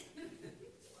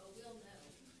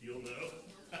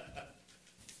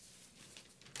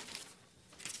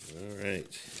All right.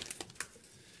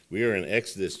 We are in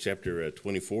Exodus chapter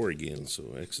 24 again.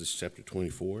 So Exodus chapter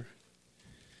 24.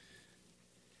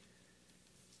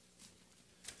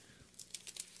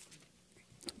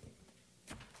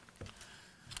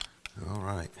 All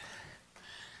right.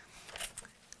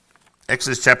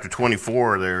 Exodus chapter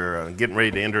 24, they're getting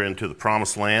ready to enter into the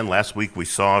promised land. Last week we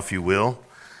saw, if you will,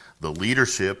 the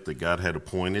leadership that God had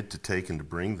appointed to take and to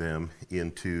bring them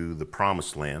into the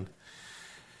promised land.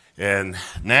 And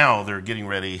now they're getting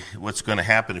ready. What's going to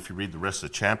happen if you read the rest of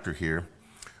the chapter here,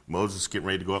 Moses is getting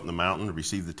ready to go up in the mountain to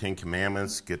receive the Ten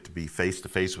Commandments, get to be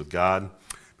face-to-face with God.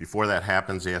 Before that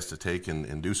happens, he has to take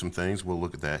and do some things. We'll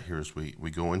look at that here as we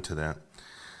go into that.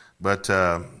 But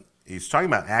he's talking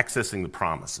about accessing the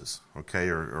promises, okay,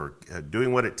 or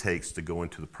doing what it takes to go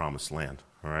into the promised land,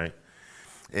 all right?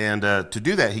 And to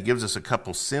do that, he gives us a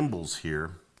couple symbols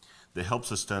here that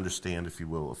helps us to understand, if you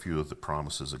will, a few of the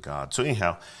promises of God. So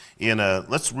anyhow,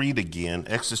 let's read again,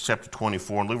 Exodus chapter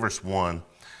 24, and look at verse 1.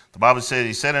 The Bible said,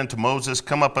 he said unto Moses,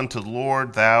 come up unto the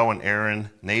Lord, thou and Aaron,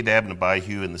 Nadab and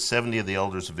Abihu, and the 70 of the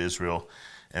elders of Israel,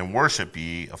 and worship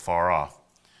ye afar off.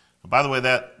 By the way,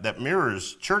 that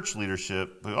mirrors church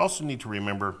leadership. We also need to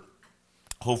remember,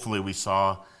 hopefully we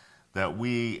saw that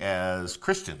we as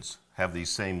Christians have these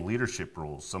same leadership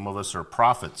roles. Some of us are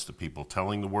prophets to people,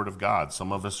 telling the word of God.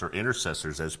 Some of us are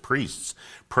intercessors as priests,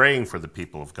 praying for the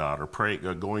people of God,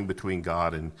 or going between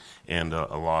God and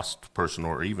a lost person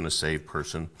or even a saved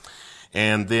person.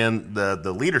 And then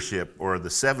the leadership, or the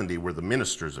 70, were the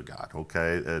ministers of God,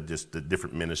 okay? Just the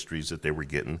different ministries that they were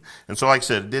getting. And so, like I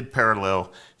said, it did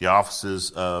parallel the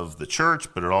offices of the church,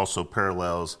 but it also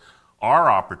parallels our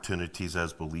opportunities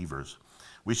as believers.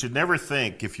 We should never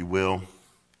think, if you will,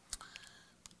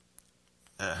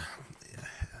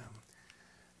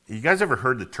 you guys ever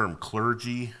heard the term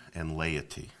clergy and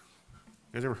laity?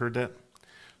 You guys ever heard that?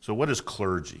 So what is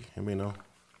clergy? Anybody know?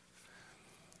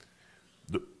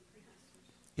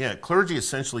 Yeah, clergy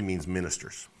essentially means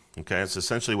ministers. Okay, that's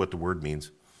essentially what the word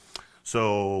means.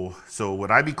 So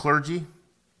would I be clergy?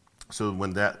 So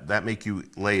when that make you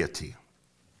laity?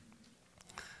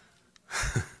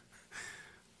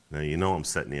 Now you know I'm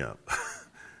setting you up.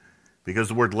 Because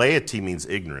the word laity means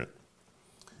ignorant.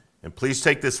 And please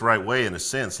take this the right way. In a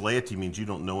sense, laity means you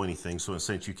don't know anything. So in a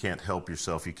sense, you can't help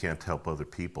yourself. You can't help other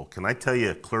people. Can I tell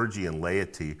you, clergy and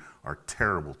laity are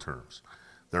terrible terms.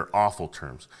 They're awful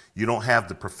terms. You don't have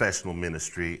the professional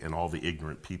ministry and all the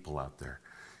ignorant people out there.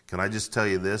 Can I just tell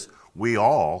you this? We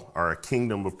all are a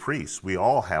kingdom of priests. We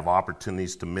all have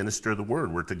opportunities to minister the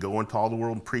word. We're to go into all the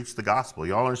world and preach the gospel.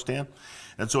 You all understand?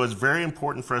 And so it's very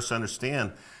important for us to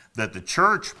understand that the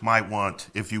church might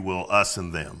want, if you will, us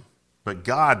and them. But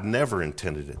God never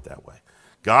intended it that way.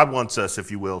 God wants us, if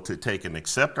you will, to take and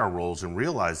accept our roles and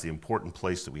realize the important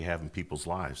place that we have in people's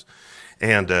lives.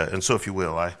 And so, if you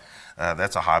will,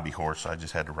 that's a hobby horse. I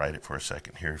just had to write it for a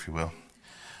second here, if you will.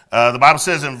 The Bible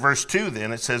says in verse 2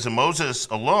 then, it says, and Moses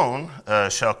alone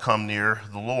shall come near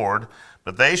the Lord,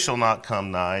 but they shall not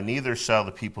come nigh, neither shall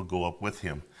the people go up with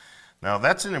him. Now,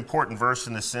 that's an important verse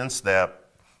in the sense that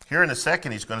here in a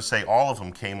second, he's going to say all of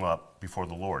them came up before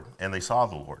the Lord, and they saw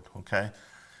the Lord, okay?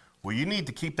 Well, you need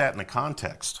to keep that in the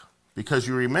context, because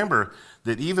you remember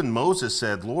that even Moses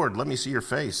said, Lord, let me see your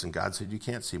face, and God said, you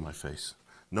can't see my face.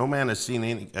 No man has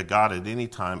seen a God at any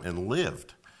time and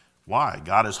lived. Why?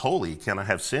 God is holy. He cannot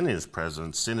have sin in his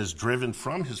presence. Sin is driven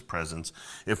from his presence.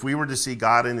 If we were to see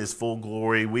God in his full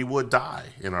glory, we would die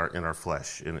in our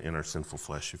flesh, in our sinful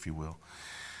flesh, if you will.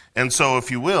 And so, if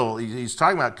you will, he's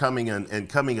talking about coming and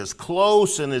coming as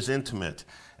close and as intimate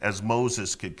as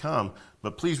Moses could come.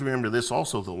 But please remember this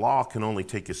also, the law can only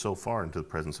take you so far into the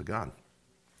presence of God.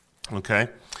 Okay?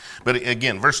 But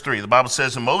again, verse 3, the Bible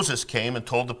says, and Moses came and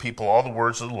told the people all the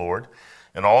words of the Lord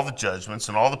and all the judgments,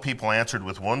 and all the people answered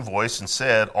with one voice and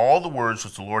said, all the words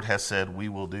which the Lord has said, we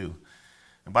will do.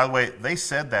 And by the way, they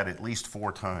said that at least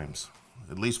 4 times.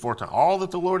 At least 4 times. All that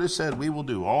the Lord has said, we will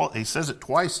do. He says it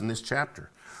twice in this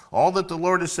chapter. All that the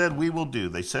Lord has said, we will do.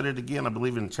 They said it again, I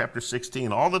believe, in chapter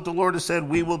 16. All that the Lord has said,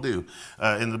 we will do.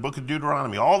 In the book of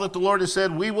Deuteronomy, all that the Lord has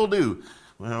said, we will do.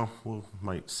 Well, we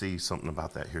might see something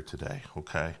about that here today,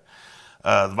 okay?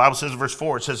 The Bible says in verse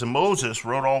 4, it says, and Moses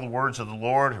wrote all the words of the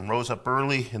Lord and rose up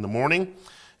early in the morning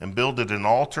and builded an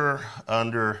altar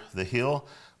under the hill.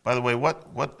 By the way, what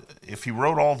if he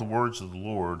wrote all the words of the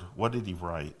Lord, what did he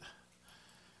write?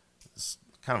 It's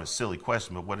kind of a silly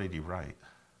question, but what did he write?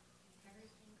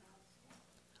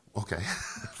 Okay,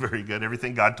 very good.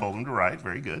 Everything God told him to write,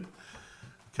 very good.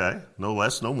 Okay, no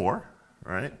less, no more.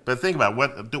 All right, but think about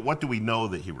what do we know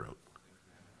that he wrote?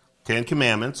 10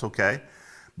 Commandments, okay.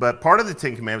 But part of the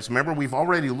Ten Commandments, remember, we've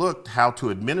already looked how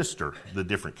to administer the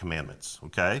different commandments,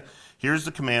 okay? Here's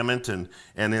the commandment, and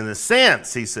in a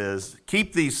sense, he says,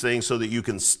 keep these things so that you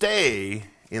can stay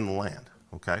in the land,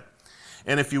 okay?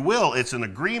 And if you will, it's an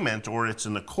agreement, or it's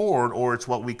an accord, or it's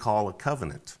what we call a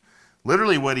covenant.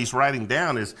 Literally what he's writing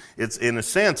down is, it's in a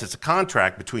sense, it's a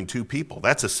contract between two people.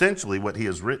 That's essentially what he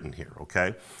has written here,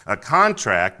 okay? A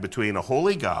contract between a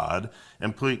holy God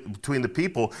and between the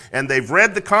people. And they've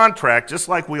read the contract just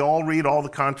like we all read all the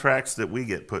contracts that we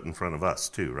get put in front of us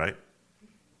too, right?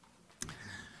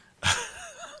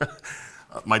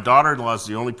 My daughter-in-law is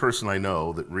the only person I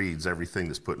know that reads everything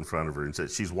that's put in front of her and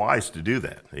says she's wise to do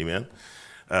that. Amen?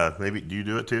 Maybe, do you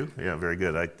do it too? Yeah, very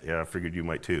good. I figured you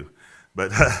might too.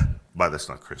 But that's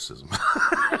not criticism.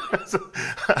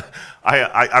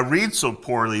 I read so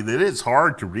poorly that it's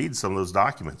hard to read some of those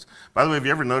documents. By the way, have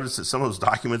you ever noticed that some of those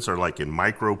documents are like in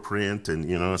micro print,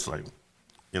 and it's like,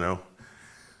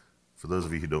 for those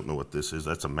of you who don't know what this is,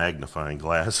 that's a magnifying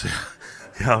glass.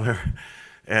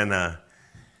 And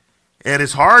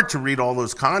it's hard to read all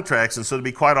those contracts. And so, to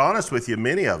be quite honest with you,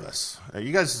 many of us,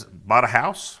 you guys bought a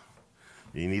house?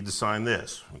 You need to sign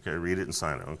this. Okay, read it and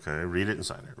sign it. Okay, read it and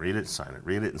sign it. Read it and sign it.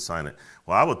 Read it and sign it.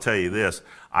 Well, I will tell you this.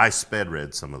 I sped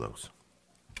read some of those.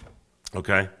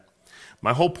 Okay?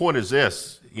 My whole point is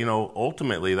this.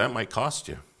 Ultimately, that might cost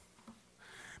you.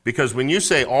 Because when you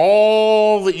say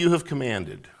all that you have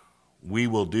commanded, we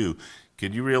will do,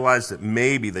 could you realize that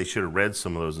maybe they should have read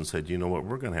some of those and said, you know what,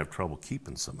 we're going to have trouble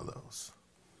keeping some of those.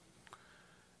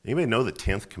 Anybody know the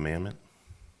 10th commandment?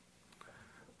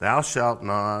 Thou shalt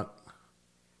not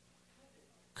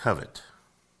covet.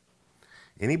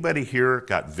 Anybody here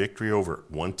got victory over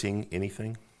wanting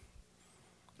anything?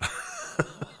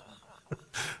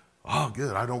 Oh,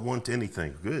 good. I don't want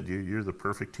anything. Good. You're the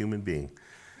perfect human being.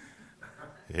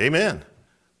 Amen.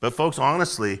 But folks,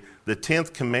 honestly, the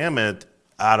 10th commandment,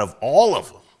 out of all of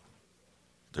them,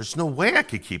 there's no way I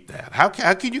could keep that. How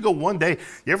can you go one day?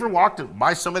 You ever walked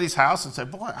by somebody's house and said,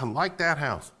 boy, I like that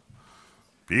house?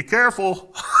 Be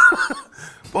careful.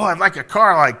 Boy, I'd like a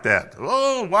car like that.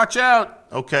 Oh, watch out.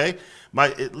 Okay.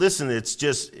 Listen, it's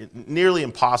just nearly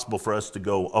impossible for us to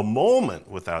go a moment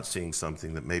without seeing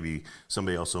something that maybe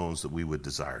somebody else owns that we would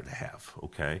desire to have.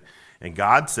 Okay. And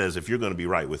God says, if you're going to be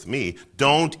right with me,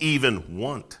 don't even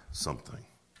want something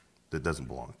that doesn't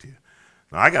belong to you.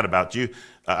 Now, I don't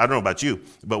know about you,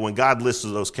 but when God lists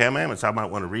those commandments, I might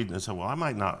want to read and say, well, I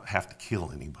might not have to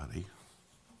kill anybody.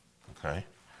 Okay.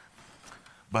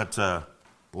 But,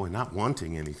 boy, not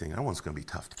wanting anything, that one's going to be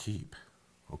tough to keep,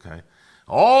 okay?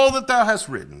 All that thou hast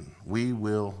written, we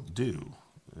will do.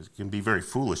 It can be very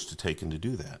foolish to take and to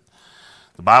do that.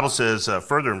 The Bible says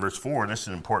further in verse 4, and this is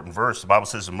an important verse, the Bible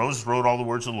says, and Moses wrote all the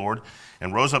words of the Lord,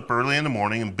 and rose up early in the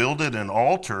morning, and builded an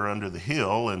altar under the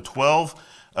hill, and 12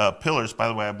 pillars. By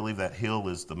the way, I believe that hill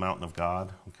is the mountain of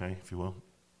God, okay, if you will.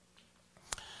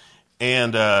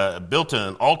 And built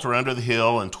an altar under the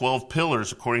hill and 12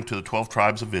 pillars according to the 12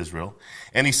 tribes of Israel.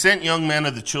 And he sent young men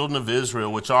of the children of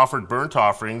Israel, which offered burnt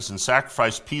offerings and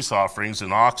sacrificed peace offerings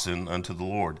and oxen unto the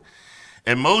Lord.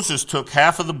 And Moses took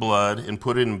half of the blood and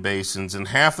put it in basins, and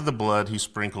half of the blood he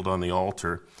sprinkled on the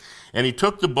altar. And he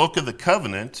took the book of the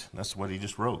covenant, that's what he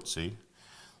just wrote, see?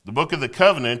 The book of the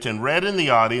covenant, and read in the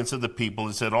audience of the people,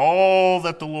 and said, all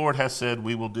that the Lord has said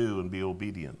we will do, and be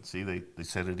obedient. See, they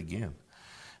said it again.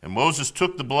 And Moses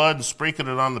took the blood and sprinkled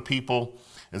it on the people,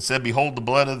 and said, behold, the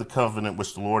blood of the covenant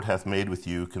which the Lord hath made with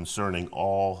you concerning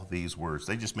all these words.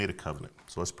 They just made a covenant.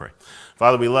 So let's pray.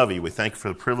 Father, we love you. We thank you for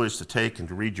the privilege to take and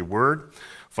to read your word.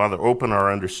 Father, open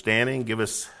our understanding. Give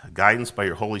us guidance by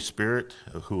your Holy Spirit,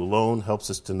 who alone helps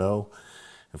us to know.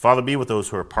 And Father, be with those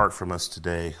who are apart from us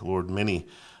today. Lord, many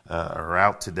are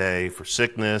out today for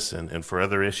sickness and for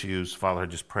other issues. Father, I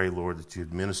just pray, Lord, that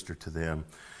you'd minister to them.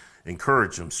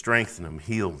 Encourage them, strengthen them,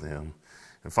 heal them.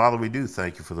 And Father, we do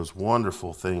thank you for those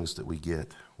wonderful things that we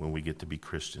get when we get to be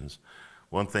Christians.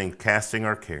 One thing, casting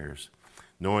our cares,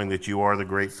 knowing that you are the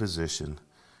great physician,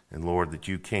 and Lord, that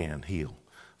you can heal.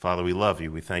 Father, we love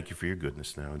you. We thank you for your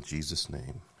goodness now. In Jesus'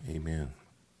 name, amen.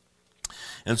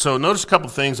 And so notice a couple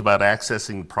of things about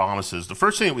accessing promises. The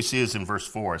first thing that we see is in verse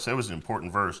 4. I said it was an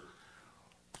important verse.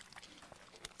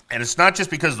 And it's not just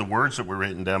because of the words that were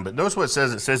written down, but notice what it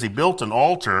says. It says he built an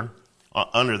altar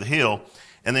under the hill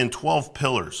and then 12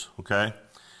 pillars, okay?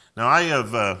 Now, I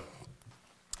have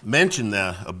mentioned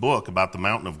a book about the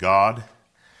Mountain of God.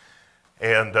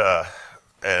 And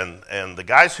the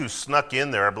guys who snuck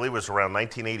in there, I believe it was around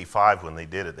 1985 when they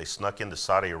did it. They snuck into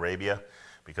Saudi Arabia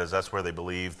because that's where they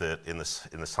believe that in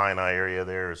the Sinai area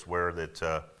there is where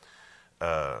that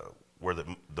where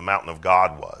the mountain of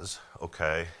God was,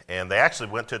 okay? And they actually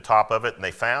went to the top of it, and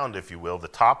they found, if you will, the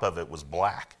top of it was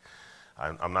black.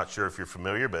 I'm not sure if you're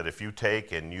familiar, but if you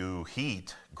take and you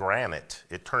heat granite,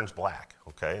 it turns black,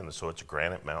 okay? And so it's a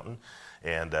granite mountain,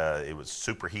 and it was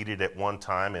superheated at one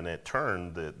time, and it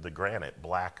turned the granite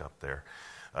black up there.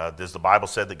 Does the Bible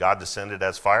say that God descended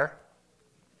as fire?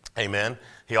 Amen.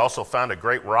 He also found a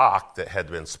great rock that had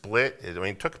been split.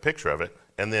 He took a picture of it,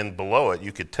 and then below it,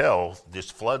 you could tell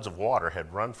just floods of water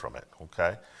had run from it,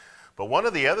 okay? But one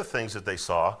of the other things that they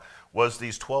saw was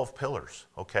these 12 pillars,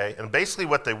 okay? And basically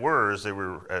what they were is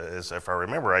if I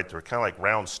remember right, they were kind of like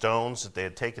round stones that they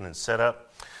had taken and set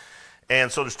up.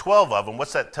 And so there's 12 of them.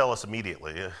 What's that tell us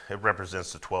immediately? It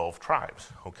represents the 12 tribes,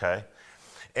 okay?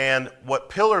 And what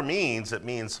pillar means, it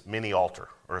means mini altar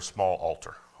or a small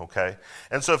altar, okay?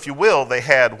 And so if you will, they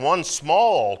had one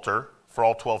small altar for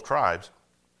all 12 tribes,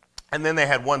 and then they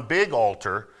had one big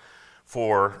altar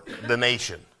for the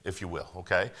nation, if you will,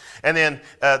 okay? And then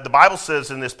the Bible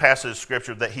says in this passage of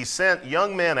Scripture that he sent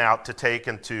young men out to take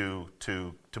and to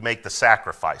make the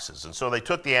sacrifices. And so they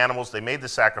took the animals, they made the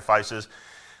sacrifices.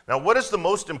 Now, what is the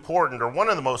most important, or one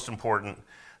of the most important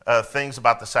things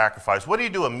about the sacrifice? What do you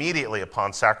do immediately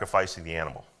upon sacrificing the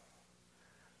animal?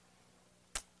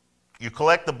 You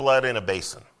collect the blood in a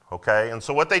basin, okay? And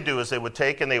so what they do is they would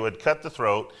take and they would cut the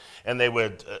throat, and they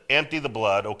would empty the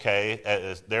blood,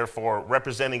 okay, therefore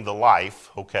representing the life,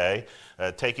 okay,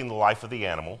 taking the life of the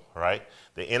animal, right?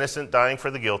 The innocent dying for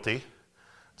the guilty.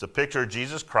 It's a picture of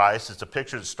Jesus Christ. It's a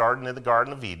picture that started in the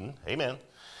Garden of Eden. Amen.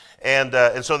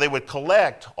 And so they would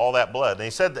collect all that blood. And he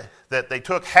said that they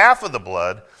took half of the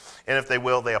blood, and if they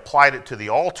will, they applied it to the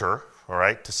altar, all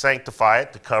right, to sanctify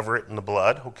it, to cover it in the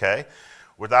blood, okay?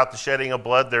 Without the shedding of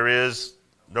blood, there is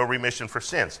no remission for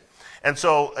sins. And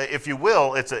so, if you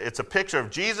will, it's a picture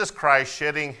of Jesus Christ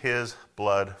shedding his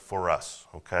blood for us,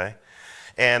 okay?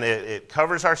 And it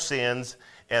covers our sins,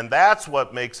 and that's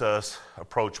what makes us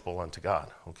approachable unto God,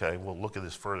 okay? We'll look at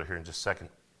this further here in just a second.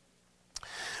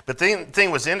 But the thing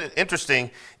was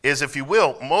interesting is, if you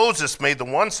will, Moses made the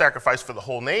one sacrifice for the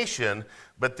whole nation,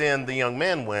 but then the young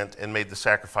men went and made the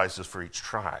sacrifices for each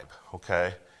tribe,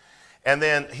 okay? And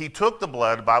then he took the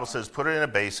blood, the Bible says, put it in a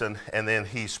basin, and then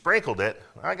he sprinkled it.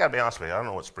 I got to be honest with you, I don't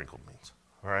know what sprinkled means,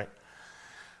 all right?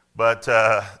 But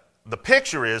the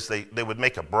picture is they would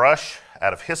make a brush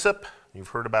out of hyssop. You've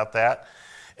heard about that.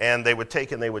 And they would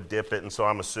take and they would dip it, and so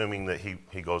I'm assuming that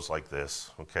he goes like this,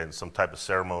 okay, some type of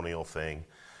ceremonial thing.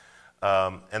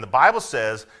 And the Bible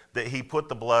says that he put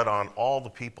the blood on all the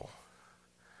people.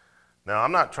 Now,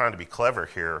 I'm not trying to be clever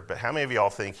here, but how many of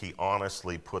y'all think he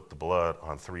honestly put the blood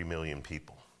on 3 million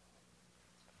people?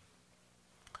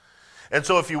 And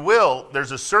so, if you will,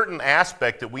 there's a certain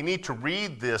aspect that we need to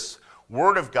read this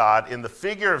Word of God in the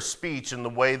figure of speech in the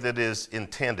way that is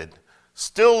intended.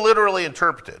 Still literally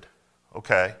interpreted,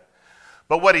 okay?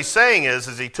 But what he's saying is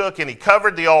he took and he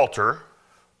covered the altar,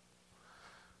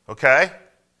 okay?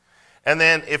 And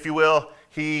then, if you will,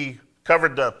 he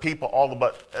covered the people all the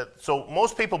but. So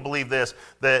most people believe this,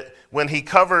 that when he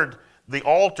covered the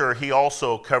altar, he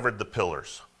also covered the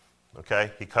pillars,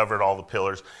 okay? He covered all the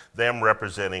pillars, them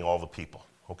representing all the people,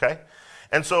 okay?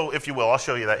 And so, if you will, I'll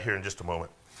show you that here in just a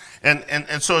moment. And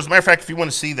so, as a matter of fact, if you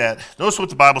want to see that, notice what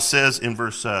the Bible says in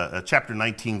chapter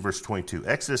 19, verse 22.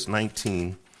 Exodus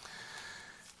 19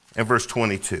 and verse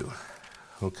 22,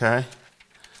 okay?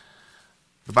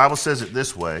 The Bible says it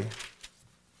this way.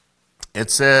 It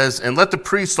says, "And let the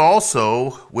priests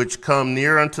also, which come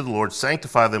near unto the Lord,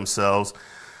 sanctify themselves,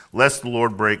 lest the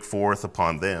Lord break forth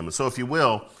upon them." And so, if you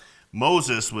will,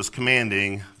 Moses was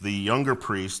commanding the younger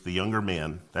priests, the younger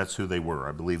men, that's who they were.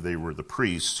 I believe they were the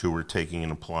priests who were taking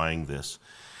and applying this.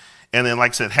 And then,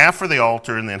 like I said, half for the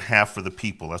altar and then half for the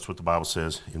people. That's what the Bible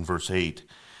says in verse 8.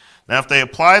 Now, if they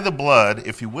apply the blood,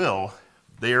 if you will,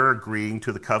 they are agreeing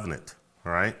to the covenant,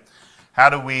 all right? How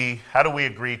do we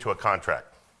agree to a contract?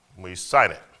 We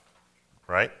sign it,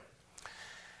 right?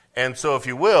 And so, if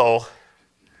you will,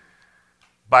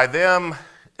 by them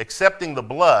accepting the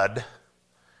blood,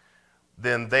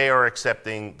 then they are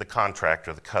accepting the contract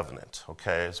or the covenant,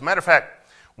 okay? As a matter of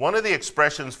fact, one of the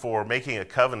expressions for making a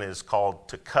covenant is called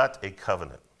to cut a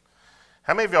covenant.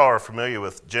 How many of y'all are familiar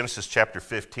with Genesis chapter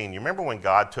 15? You remember when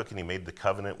God took and he made the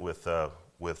covenant with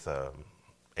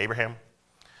Abraham?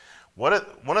 One of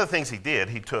the things he did,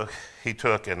 he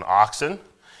took an oxen,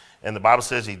 and the Bible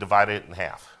says he divided it in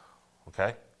half,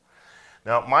 okay?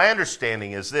 Now, my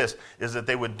understanding is this, is that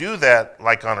they would do that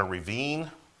like on a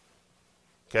ravine,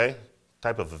 okay,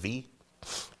 type of a V.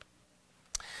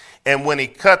 And when he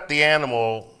cut the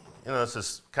animal, this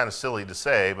is kind of silly to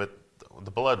say, but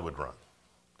the blood would run.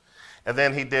 And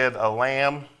then he did a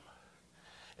lamb,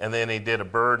 And then he did a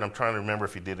bird, and I'm trying to remember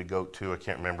if he did a goat too. I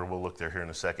can't remember. We'll look there here in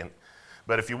a second.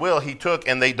 But if you will, he took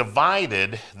and they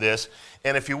divided this.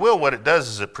 And if you will, what it does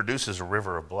is it produces a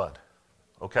river of blood.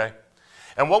 Okay?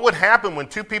 And what would happen when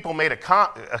two people made a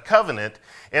covenant,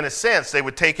 in a sense, they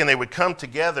would take and they would come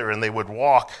together and they would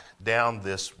walk down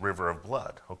this river of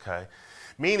blood, okay?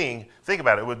 Meaning, think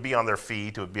about it, it would be on their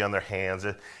feet, it would be on their hands.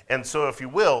 And so, if you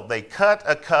will, they cut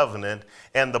a covenant,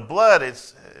 and the blood,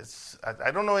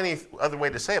 I don't know any other way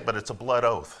to say it, but it's a blood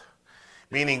oath.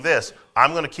 Meaning this,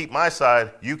 I'm going to keep my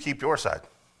side, you keep your side.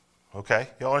 Okay?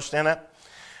 Y'all understand that?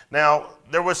 Now,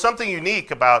 there was something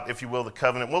unique about, if you will, the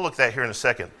covenant. We'll look at that here in a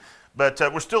second. But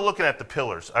we're still looking at the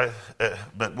pillars.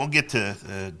 But we'll get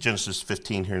to Genesis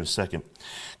 15 here in a second.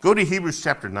 Go to Hebrews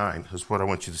chapter 9 is what I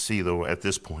want you to see, though, at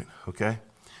this point, okay?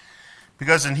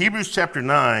 Because in Hebrews chapter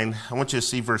 9, I want you to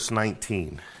see verse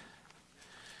 19.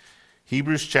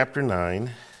 Hebrews chapter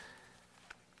 9.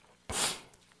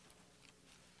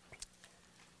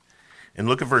 And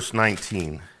look at verse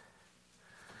 19.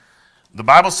 The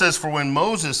Bible says, "For when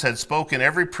Moses had spoken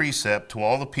every precept to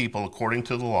all the people according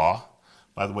to the law,"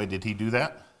 by the way, did he do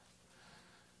that?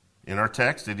 In our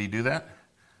text, did he do that?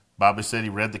 Bobby said he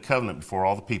read the covenant before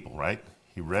all the people, right?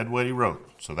 He read what he wrote.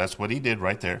 So that's what he did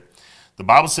right there. The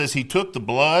Bible says he took the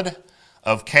blood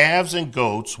of calves and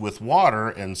goats with water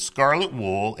and scarlet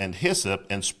wool and hyssop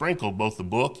and sprinkled both the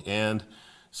book and,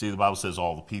 see, the Bible says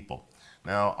all the people.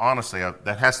 Now, honestly,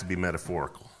 that has to be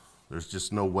metaphorical. There's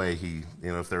just no way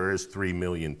if there is 3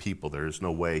 million people, there is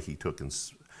no way he took and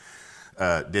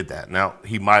did that. Now,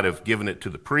 he might have given it to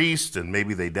the priest, and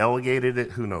maybe they delegated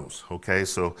it. Who knows? Okay,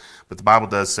 but the Bible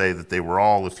does say that they were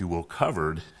all, if you will,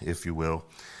 covered, if you will,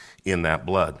 in that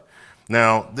blood.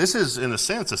 Now, this is, in a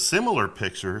sense, a similar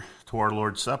picture to our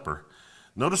Lord's Supper.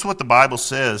 Notice what the Bible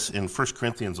says in 1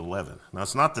 Corinthians 11. Now,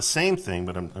 it's not the same thing,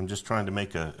 but I'm just trying to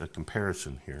make a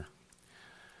comparison here.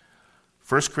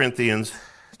 1 Corinthians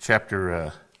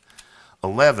chapter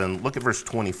 11, look at verse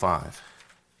 25.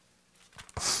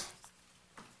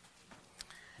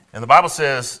 And the Bible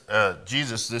says,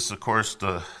 Jesus, this is, of course,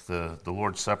 the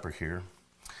Lord's Supper here.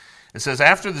 It says,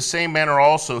 "After the same manner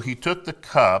also he took the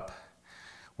cup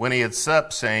when he had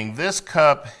supped, saying, 'This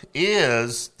cup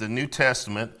is the New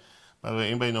Testament.'" By the way,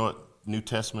 anybody know what New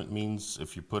Testament means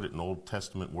if you put it in Old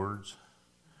Testament words?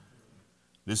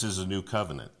 This is a new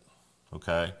covenant,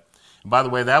 okay? And by the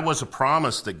way, that was a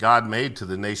promise that God made to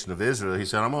the nation of Israel. He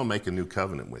said, "I'm going to make a new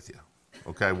covenant with you."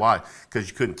 Okay, why? Because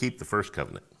you couldn't keep the first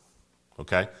covenant.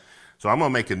 Okay? So I'm going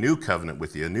to make a new covenant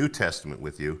with you, a New Testament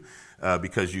with you,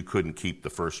 because you couldn't keep the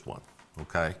first one.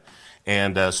 Okay?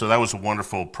 And so that was a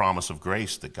wonderful promise of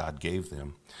grace that God gave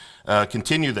them.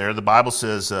 Continue there. The Bible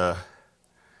says, it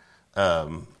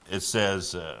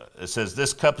says,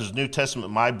 "This cup is New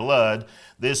Testament, my blood.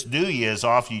 This do ye as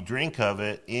oft ye drink of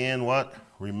it in" what?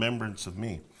 "Remembrance of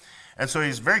me." And so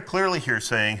he's very clearly here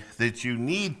saying that you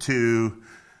need to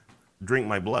drink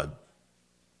my blood.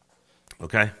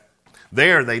 Okay?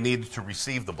 There, they needed to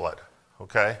receive the blood.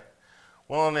 Okay?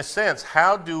 Well, in a sense,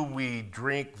 how do we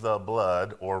drink the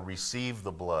blood or receive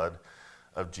the blood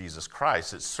of Jesus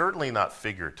Christ? It's certainly not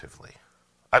figuratively.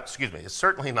 It's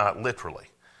certainly not literally,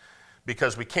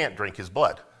 because we can't drink his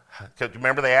blood.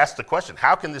 Remember, they asked the question,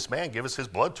 how can this man give us his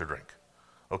blood to drink?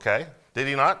 Okay? Did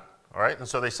he not? All right? And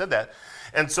so they said that.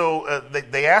 And so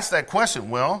they asked that question.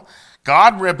 Well,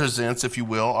 God represents, if you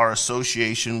will, our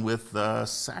association with the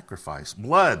sacrifice.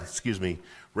 Blood,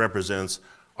 represents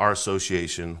our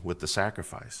association with the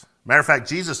sacrifice. Matter of fact,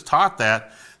 Jesus taught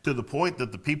that to the point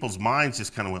that the people's minds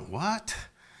just kind of went, what?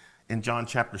 In John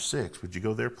chapter 6. Would you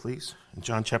go there, please? In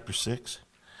John chapter 6.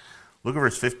 Look at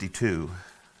verse 52.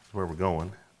 That's where we're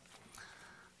going.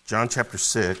 John chapter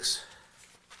 6,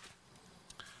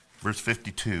 verse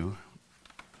 52.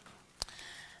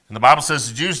 And the Bible says,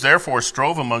 "The Jews therefore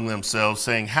strove among themselves,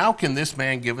 saying, 'How can this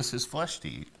man give us his flesh to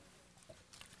eat?'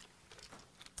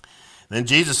 Then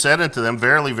Jesus said unto them,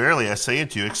 'Verily, verily, I say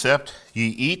unto you, except ye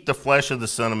eat the flesh of the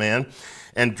Son of Man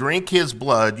and drink his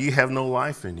blood, ye have no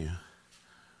life in you.'"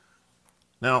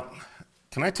 Now,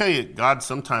 can I tell you, God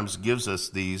sometimes gives us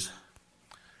these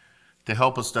to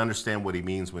help us to understand what he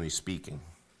means when he's speaking.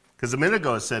 Because a minute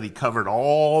ago it said he covered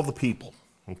all the people,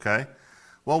 okay?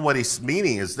 Well, what he's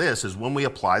meaning is this, is when we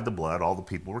applied the blood, all the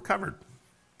people were covered,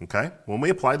 okay? When we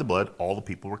applied the blood, all the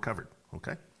people were covered,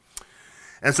 okay?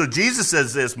 And so Jesus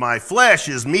says this, "My flesh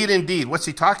is meat indeed." What's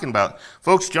he talking about?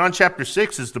 Folks, John chapter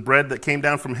 6 is the bread that came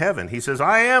down from heaven. He says,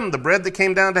 "I am the bread that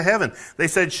came down to heaven." They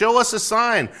said, "Show us a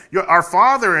sign. Our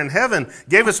Father in heaven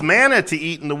gave us manna to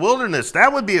eat in the wilderness.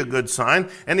 That would be a good sign."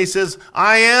 And he says,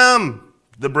 "I am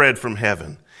the bread from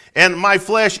heaven. And my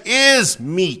flesh is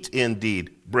meat indeed,"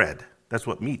 bread. That's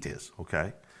what meat is,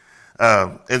 okay?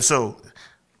 And so,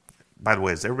 by the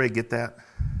way, does everybody get that?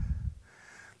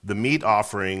 The meat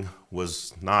offering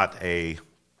was not a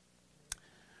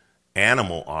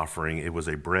animal offering, it was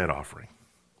a bread offering.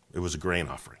 It was a grain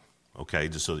offering, okay?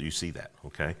 Just so that you see that,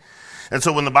 okay? And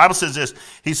so when the Bible says this,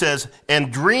 he says,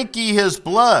 and drink ye his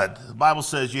blood. The Bible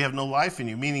says you have no life in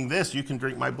you, meaning this, you can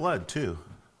drink my blood too.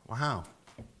 Wow.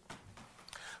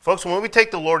 Folks, when we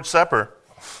take the Lord's Supper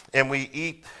and we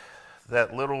eat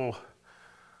that little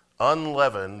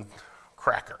unleavened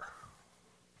cracker,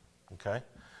 okay?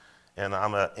 And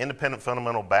I'm an independent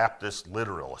fundamental Baptist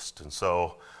literalist, and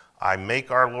so I make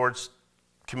our Lord's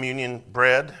communion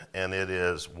bread, and it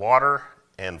is water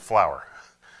and flour,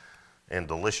 and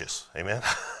delicious, amen?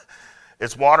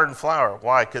 It's water and flour.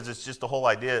 Why? Because it's just the whole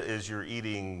idea is you're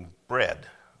eating bread,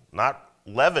 not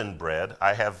leavened bread.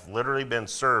 I have literally been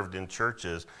served in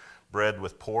churches bread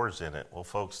with pores in it. Well,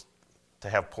 folks, to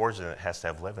have pores in it has to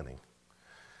have leavening.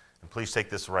 And please take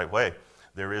this the right way.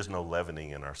 There is no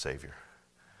leavening in our Savior.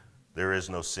 There is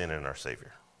no sin in our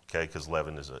Savior, okay? Because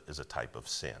leaven is a type of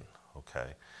sin,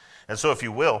 okay? And so if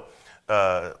you will,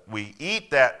 we eat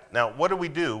that. Now, what do we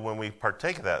do when we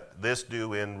partake of that? This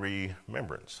do in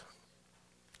remembrance.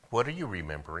 What are you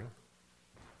remembering?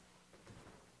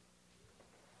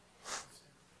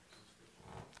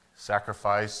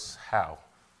 Sacrifice how?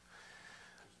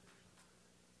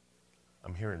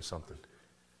 I'm hearing something.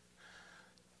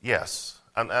 Yes,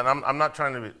 and I'm not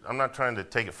trying to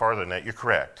take it farther than that. You're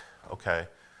correct, okay?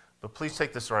 But please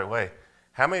take this the right way.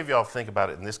 How many of y'all think about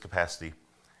it in this capacity?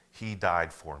 He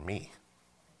died for me.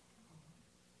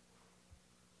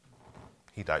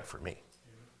 He died for me.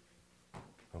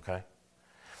 Okay?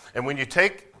 And when you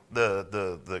take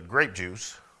the grape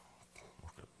juice,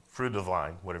 fruit of the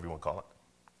vine, whatever you want to call it,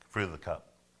 fruit of the cup,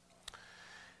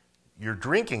 you're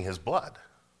drinking his blood.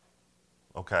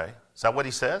 Okay? Is that what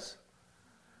he says?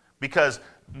 Because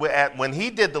when he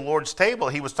did the Lord's table,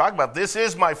 he was talking about, this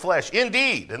is my flesh,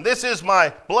 indeed, and this is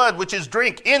my blood, which is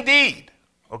drink, indeed.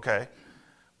 Okay?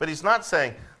 But he's not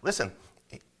saying, listen,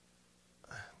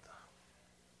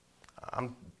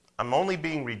 I'm only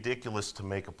being ridiculous to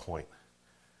make a point.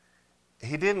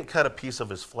 He didn't cut a piece of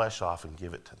his flesh off and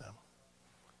give it to them.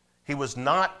 He was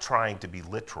not trying to be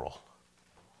literal.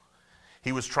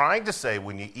 He was trying to say,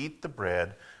 when you eat the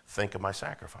bread, think of my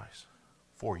sacrifice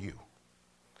for you.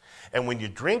 And when you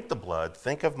drink the blood,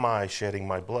 think of my shedding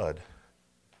my blood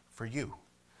for you.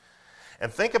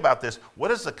 And think about this.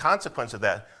 What is the consequence of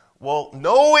that? Well,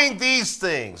 knowing these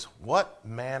things, what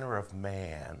manner of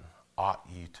man ought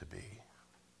ye to be?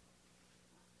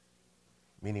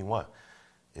 Meaning what?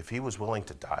 If he was willing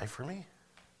to die for me,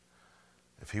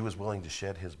 if he was willing to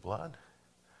shed his blood,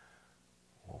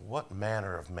 well, what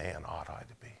manner of man ought I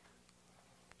to be?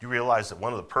 You realize that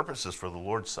one of the purposes for the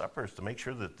Lord's Supper is to make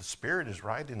sure that the spirit is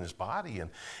right in his body,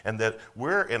 and that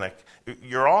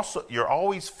you're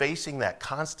always facing that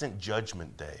constant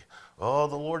judgment day. Oh,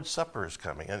 the Lord's Supper is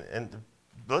coming. And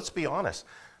let's be honest,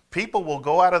 people will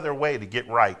go out of their way to get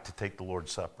right to take the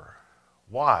Lord's Supper.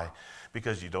 Why?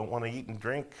 Because you don't want to eat and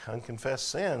drink unconfessed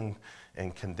sin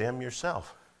and condemn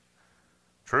yourself.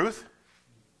 Truth?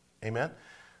 Amen?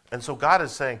 And so God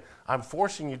is saying, I'm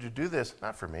forcing you to do this,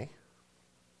 not for me.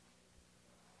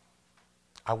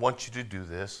 I want you to do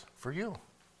this for you.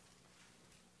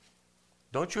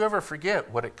 Don't you ever forget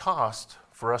what it cost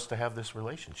for us to have this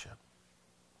relationship.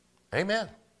 Amen.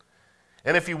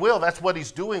 And if you will, that's what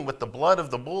he's doing with the blood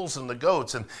of the bulls and the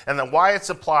goats, and then why it's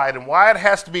applied and why it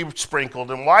has to be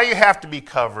sprinkled and why you have to be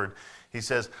covered. He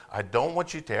says, I don't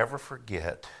want you to ever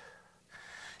forget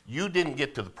you didn't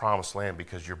get to the promised land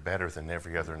because you're better than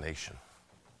every other nation.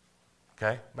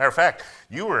 Okay? Matter of fact,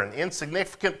 you were an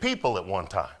insignificant people at one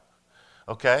time.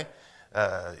 Okay?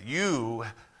 You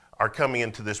are coming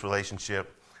into this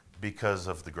relationship because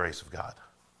of the grace of God.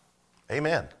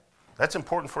 Amen. That's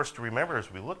important for us to remember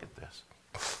as we look at this.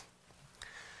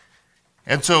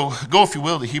 And so, go, if you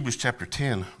will, to Hebrews chapter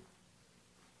 10.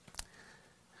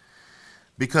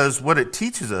 Because what it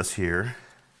teaches us here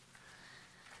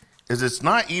is it's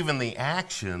not even the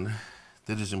action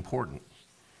that is important.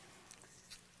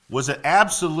 Was it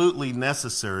absolutely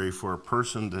necessary for a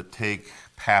person to take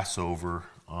Passover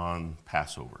on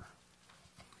Passover?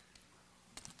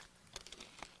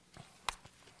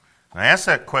 I ask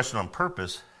that question on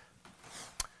purpose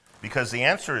because the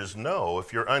answer is no.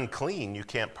 If you're unclean, you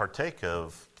can't partake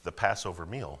of the Passover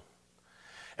meal.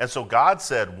 And so God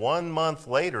said 1 month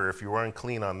later, if you were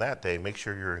unclean on that day, make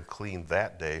sure you're unclean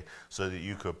that day so that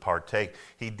you could partake.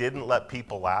 He didn't let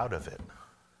people out of it.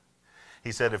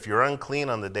 He said, if you're unclean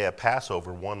on the day of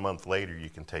Passover, 1 month later, you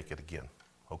can take it again,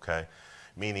 okay?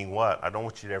 Meaning what? I don't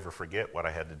want you to ever forget what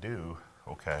I had to do,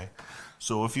 okay?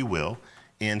 So if you will,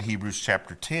 in Hebrews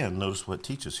chapter 10, notice what it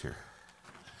teaches here.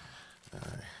 I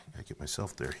gotta get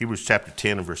myself there. Hebrews chapter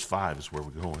 10 and verse 5 is where we're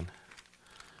going.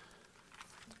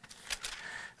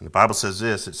 And the Bible says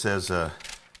this, it says,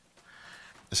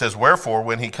 wherefore,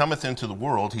 when he cometh into the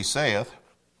world, he saith,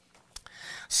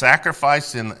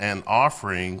 sacrifice and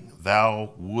offering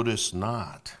thou wouldest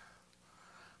not,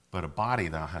 but a body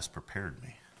thou hast prepared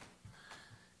me.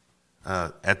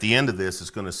 At the end of this,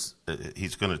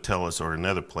 he's going to tell us, or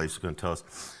another place is going to tell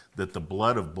us, that the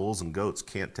blood of bulls and goats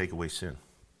can't take away sin.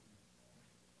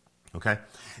 Okay?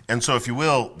 And so if you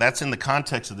will, that's in the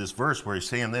context of this verse where he's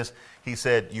saying this. He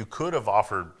said, you could have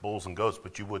offered bulls and goats,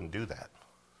 but you wouldn't do that.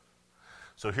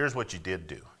 So here's what you did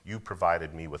do. You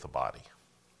provided me with a body.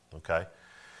 Okay?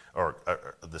 Or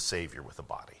the Savior with a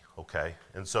body. Okay?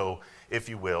 And so, if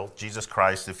you will, Jesus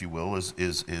Christ, if you will,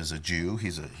 is a Jew.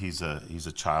 He's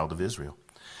a child of Israel.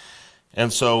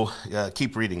 And so,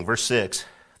 keep reading. Verse 6,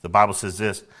 the Bible says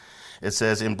this. It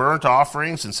says, in burnt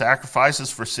offerings and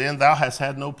sacrifices for sin, thou hast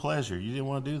had no pleasure. You didn't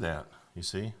want to do that, you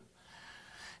see.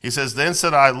 He says, then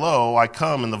said I, lo, I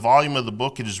come, in the volume of the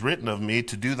book it is written of me,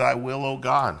 to do thy will, O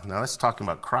God. Now that's talking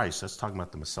about Christ. That's talking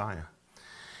about the Messiah.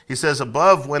 He says,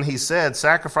 above when he said,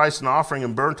 sacrifice and offering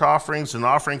and burnt offerings and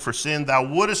offering for sin, thou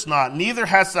wouldest not, neither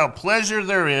hast thou pleasure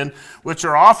therein, which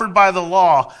are offered by the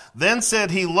law. Then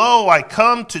said he, lo, I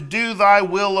come to do thy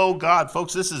will, O God.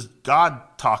 Folks, this is God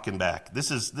talking back. This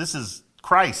is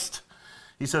Christ.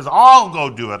 He says, I'll go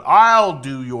do it. I'll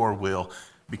do your will,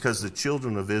 because the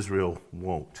children of Israel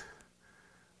won't.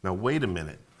 Now, wait a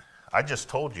minute. I just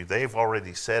told you, they've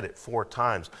already said it 4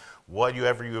 times.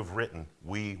 Whatever you have written,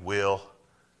 we will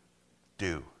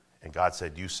do. And God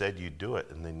said you'd do it,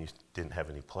 and then you didn't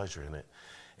have any pleasure in it.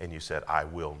 And you said, I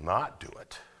will not do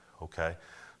it. Okay?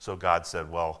 So God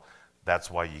said, well,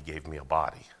 that's why you gave me a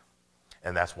body.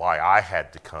 And that's why I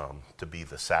had to come to be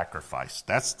the sacrifice.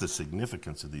 That's the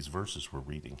significance of these verses we're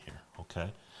reading here.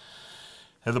 Okay?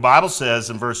 And the Bible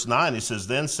says in verse 9, it says,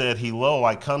 then said he, lo,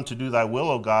 I come to do thy will,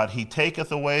 O God. He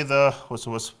taketh away the,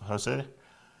 how say it?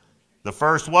 The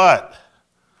first what?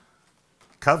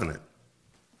 Covenant.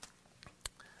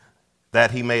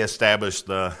 That he may establish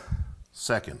the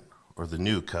second, or the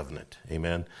new covenant.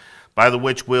 Amen. By the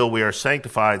which will we are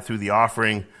sanctified through the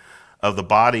offering of the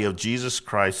body of Jesus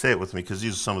Christ. Say it with me, because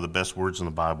these are some of the best words in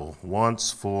the Bible. Once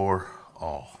for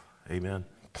all. Amen.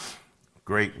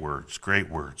 Great words, great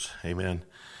words. Amen.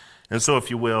 And so, if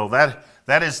you will, that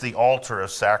is the altar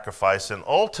of sacrifice. And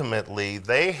ultimately,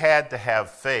 they had to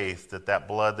have faith that that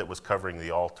blood that was covering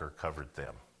the altar covered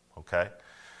them. Okay?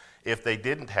 If they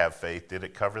didn't have faith, did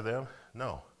it cover them?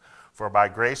 No. For by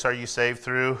grace are you saved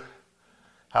through,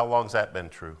 how long has that been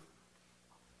true?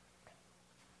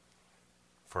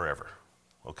 Forever.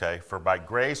 Okay? For by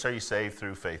grace are you saved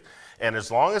through faith. And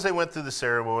as long as they went through the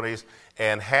ceremonies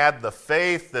and had the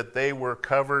faith that they were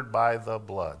covered by the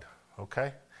blood,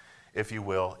 okay? If you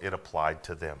will, it applied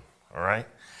to them. All right?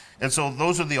 And so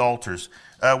those are the altars.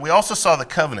 We also saw the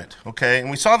covenant, okay? And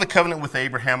we saw the covenant with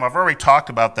Abraham. I've already talked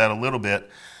about that a little bit.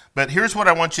 But here's what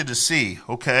I want you to see,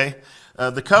 okay?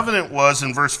 The covenant was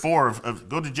in verse 4.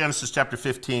 Go to Genesis chapter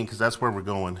 15, because that's where we're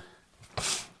going.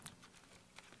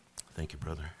 Thank you,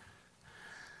 brother.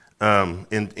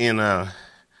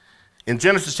 In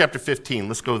Genesis chapter 15,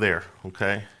 let's go there,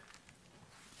 okay?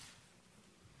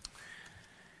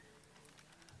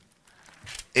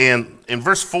 And in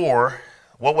verse 4,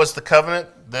 what was the covenant?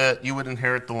 That you would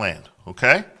inherit the land,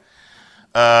 okay?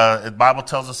 The Bible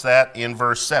tells us that in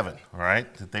verse 7, all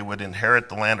right? That they would inherit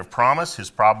the land of promise. His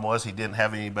problem was he didn't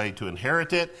have anybody to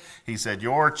inherit it. He said,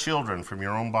 your children from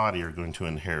your own body are going to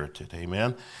inherit it,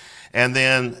 amen? And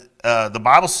then the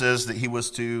Bible says that he was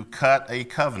to cut a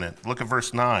covenant. Look at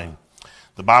verse 9.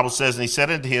 The Bible says, and he said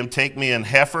unto him, take me an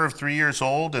heifer of 3 years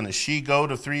old, and a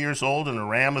she-goat of 3 years old, and a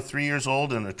ram of 3 years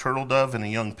old, and a turtle dove, and a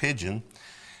young pigeon.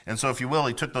 And so, if you will,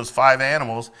 he took those 5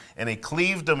 animals, and he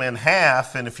cleaved them in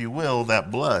half, and if you will, that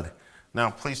blood.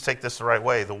 Now, please take this the right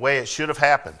way. The way it should have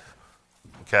happened,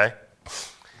 okay,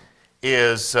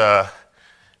 is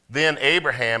then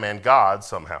Abraham and God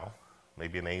somehow,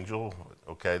 maybe an angel,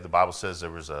 okay, the Bible says there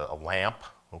was a lamp,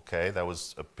 okay, that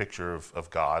was a picture of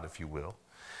God, if you will.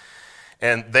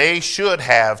 And they should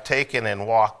have taken and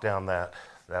walked down that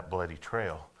bloody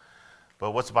trail.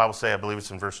 But what's the Bible say? I believe it's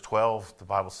in verse 12. The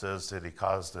Bible says that he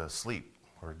caused a sleep,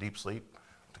 or a deep sleep,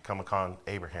 to come upon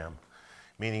Abraham.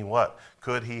 Meaning what?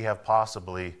 Could he have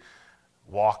possibly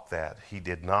walked that? He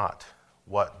did not.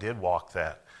 What did walk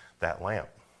that? That lamp.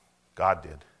 God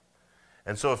did.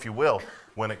 And so if you will,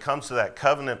 when it comes to that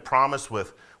covenant promise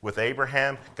with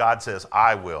Abraham, God says,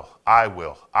 I will, I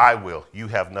will, I will. You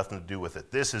have nothing to do with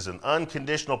it. This is an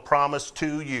unconditional promise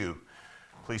to you.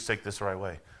 Please take this the right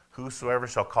way. Whosoever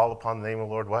shall call upon the name of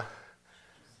the Lord, what?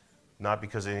 Not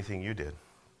because of anything you did,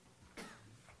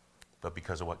 but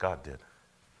because of what God did.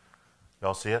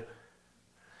 Y'all see it?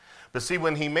 But see,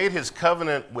 when he made his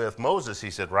covenant with Moses, he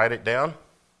said, write it down,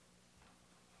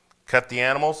 cut the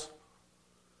animals,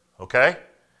 okay?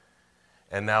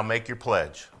 And now make your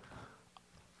pledge.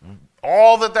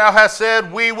 All that thou hast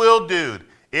said, we will do.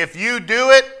 If you do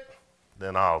it,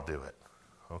 then I'll do it,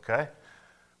 okay?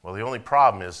 Well, the only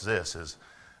problem is this,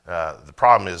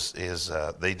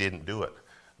 they didn't do it.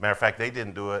 Matter of fact, they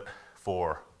didn't do it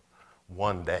for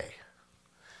one day.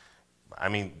 I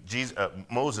mean,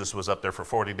 Moses was up there for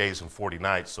 40 days and 40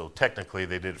 nights, so technically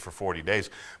they did it for 40 days.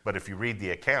 But if you read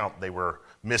the account, they were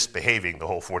misbehaving the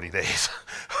whole 40 days.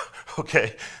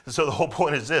 Okay? So the whole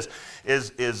point is this,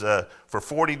 is for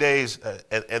 40 days,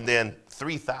 and then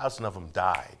 3,000 of them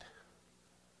died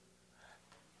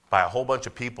by a whole bunch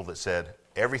of people that said,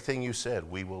 everything you said,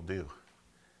 we will do.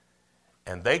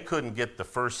 And they couldn't get the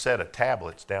first set of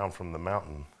tablets down from the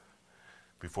mountain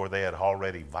before they had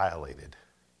already violated.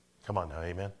 Come on now,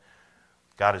 amen?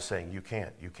 God is saying, you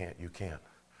can't, you can't, you can't.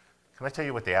 Can I tell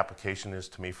you what the application is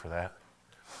to me for that?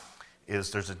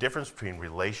 Is there's a difference between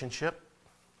relationship,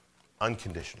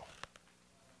 unconditional.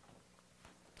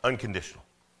 Unconditional.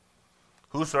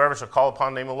 Whosoever shall call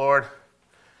upon the name of the Lord.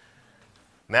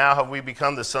 Now have we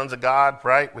become the sons of God,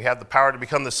 right? We have the power to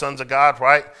become the sons of God,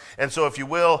 right? And so if you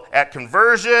will, at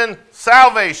conversion,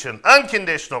 salvation,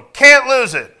 unconditional, can't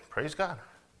lose it. Praise God.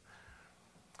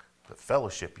 But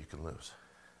fellowship you can lose.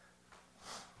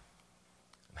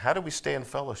 And how do we stay in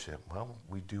fellowship? Well,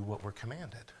 we do what we're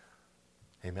commanded.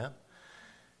 Amen?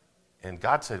 And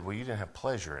God said, well, you didn't have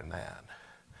pleasure in that.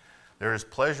 There is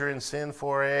pleasure in sin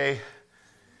for a...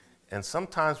 And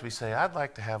sometimes we say, I'd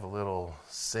like to have a little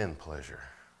sin pleasure.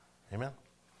 Amen?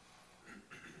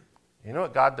 You know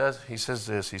what God does? He says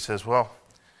this. He says, well,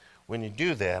 when you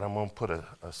do that, I'm going to put a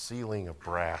ceiling of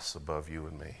brass above you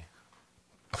and me.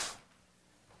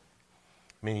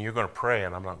 Meaning you're going to pray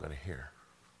and I'm not going to hear.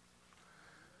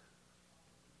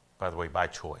 By the way, by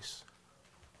choice.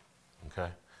 Okay?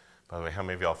 By the way, how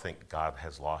many of y'all think God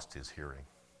has lost his hearing?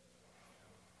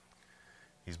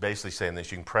 He's basically saying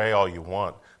this, you can pray all you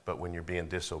want, but when you're being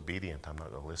disobedient, I'm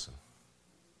not going to listen.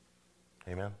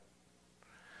 Amen?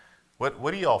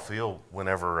 What do y'all feel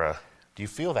whenever, do you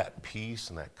feel that peace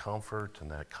and that comfort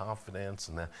and that confidence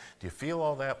and that, do you feel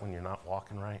all that when you're not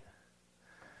walking right?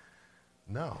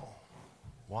 No.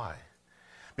 Why?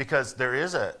 Because there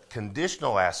is a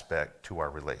conditional aspect to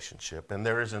our relationship and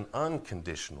there is an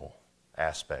unconditional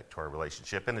aspect to our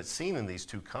relationship, and it's seen in these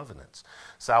two covenants.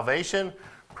 Salvation,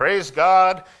 praise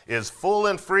God, is full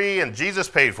and free, and Jesus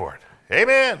paid for it.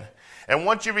 Amen. And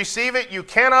once you receive it, you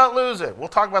cannot lose it. We'll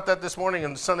talk about that this morning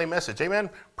in the Sunday message. Amen.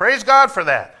 Praise God for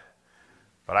that.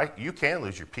 But you can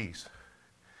lose your peace.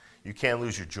 You can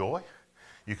lose your joy.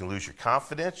 You can lose your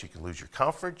confidence. You can lose your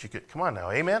comfort. Come on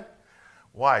now. Amen.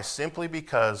 Why? Simply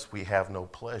because we have no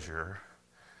pleasure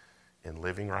in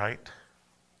living right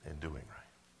and doing right.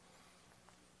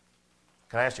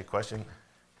 Can I ask you a question?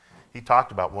 He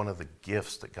talked about one of the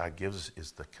gifts that God gives us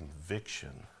is the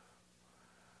conviction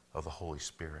of the Holy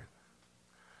Spirit.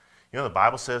 You know, the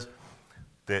Bible says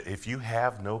that if you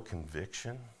have no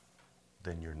conviction,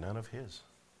 then you're none of his.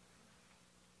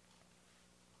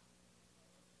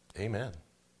 Amen.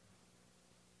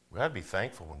 We ought to be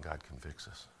thankful when God convicts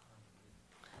us.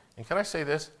 And can I say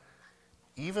this?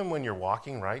 Even when you're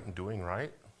walking right and doing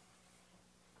right,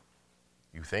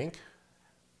 you think?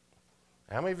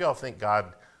 How many of y'all think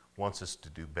God wants us to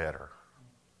do better?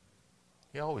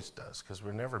 He always does, because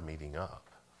we're never meeting up.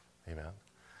 Amen.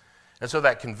 And so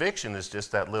that conviction is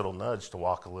just that little nudge to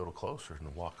walk a little closer and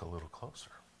to walk a little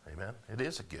closer. Amen. It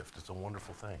is a gift. It's a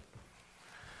wonderful thing.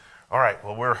 All right,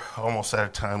 well, we're almost out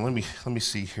of time. Let me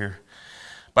see here.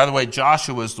 By the way,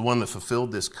 Joshua is the one that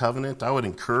fulfilled this covenant. I would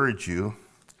encourage you,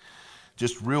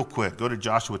 just real quick, go to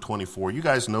Joshua 24. You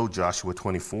guys know Joshua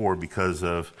 24 because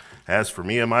of, as for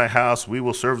me and my house, we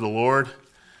will serve the Lord.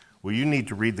 Well, you need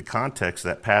to read the context of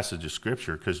that passage of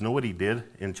Scripture, because you know what he did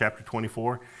in chapter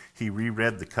 24? He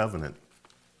reread the covenant.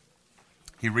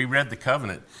 He reread the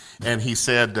covenant, and he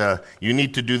said, you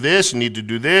need to do this, you need to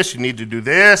do this, you need to do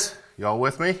this. Y'all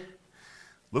with me?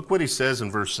 Look what he says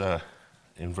in verse 12.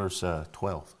 In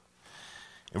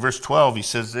verse 12, he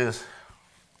says this.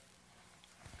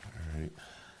 All right.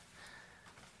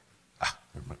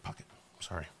 There's my pocket.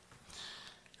 Sorry.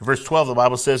 In verse 12, the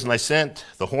Bible says, and I sent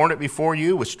the hornet before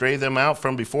you, which drave them out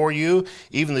from before you,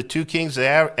 even the two kings of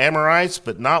the Amorites,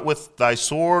 but not with thy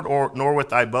sword nor with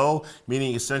thy bow,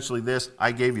 meaning essentially this,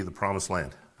 I gave you the promised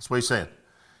land. That's what he's saying.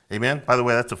 Amen? By the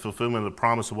way, that's a fulfillment of the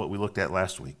promise of what we looked at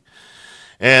last week.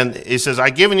 And he says,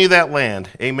 I've given you that land.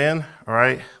 Amen? All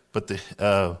right? But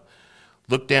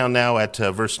look down now at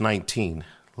verse 19.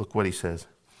 Look what he says.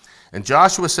 And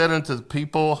Joshua said unto the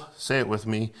people, say it with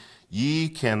me, ye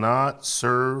cannot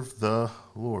serve the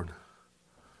Lord.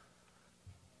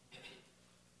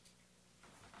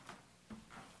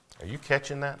 Are you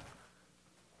catching that?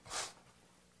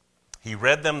 He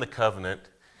read them the covenant.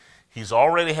 He's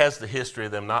already has the history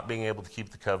of them not being able to keep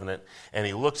the covenant. And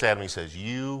he looks at them and he says,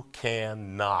 you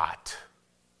cannot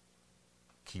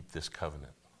keep this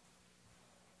covenant.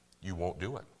 You won't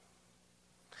do it.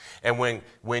 And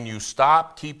when you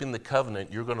stop keeping the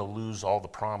covenant, you're going to lose all the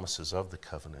promises of the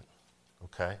covenant.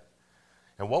 Okay?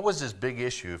 And what was his big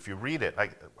issue? If you read it,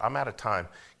 I'm out of time.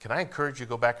 Can I encourage you to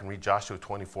go back and read Joshua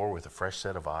 24 with a fresh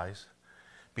set of eyes?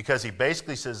 Because he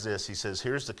basically says this. He says,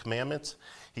 here's the commandments.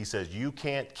 He says, you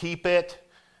can't keep it.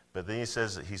 But then he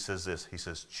says this. He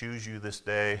says, choose you this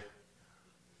day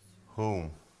whom?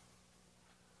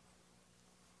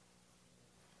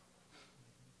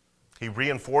 He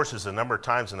reinforces a number of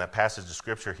times in that passage of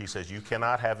Scripture. He says, you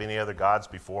cannot have any other gods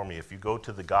before me. If you go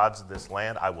to the gods of this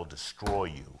land, I will destroy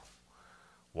you.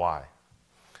 Why?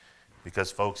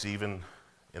 Because, folks, even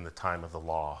in the time of the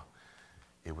law,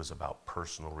 it was about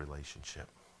personal relationship.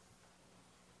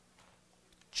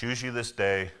 Choose you this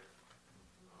day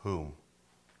whom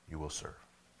you will serve.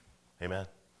 Amen?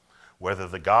 Whether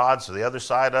the gods or the other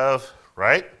side of,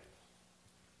 right?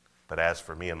 But as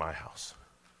for me and my house,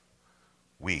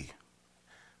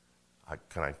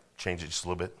 can I change it just a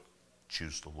little bit?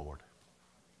 Choose the Lord.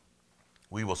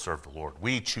 We will serve the Lord.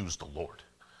 We choose the Lord.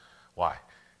 Why?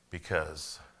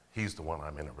 Because he's the one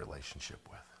I'm in a relationship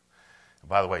with. And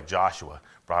by the way, Joshua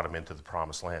brought him into the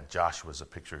promised land. Joshua is a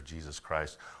picture of Jesus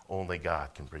Christ. Only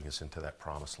God can bring us into that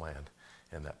promised land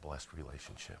and that blessed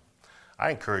relationship.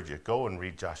 I encourage you, go and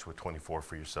read Joshua 24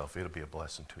 for yourself. It'll be a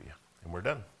blessing to you. And we're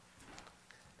done.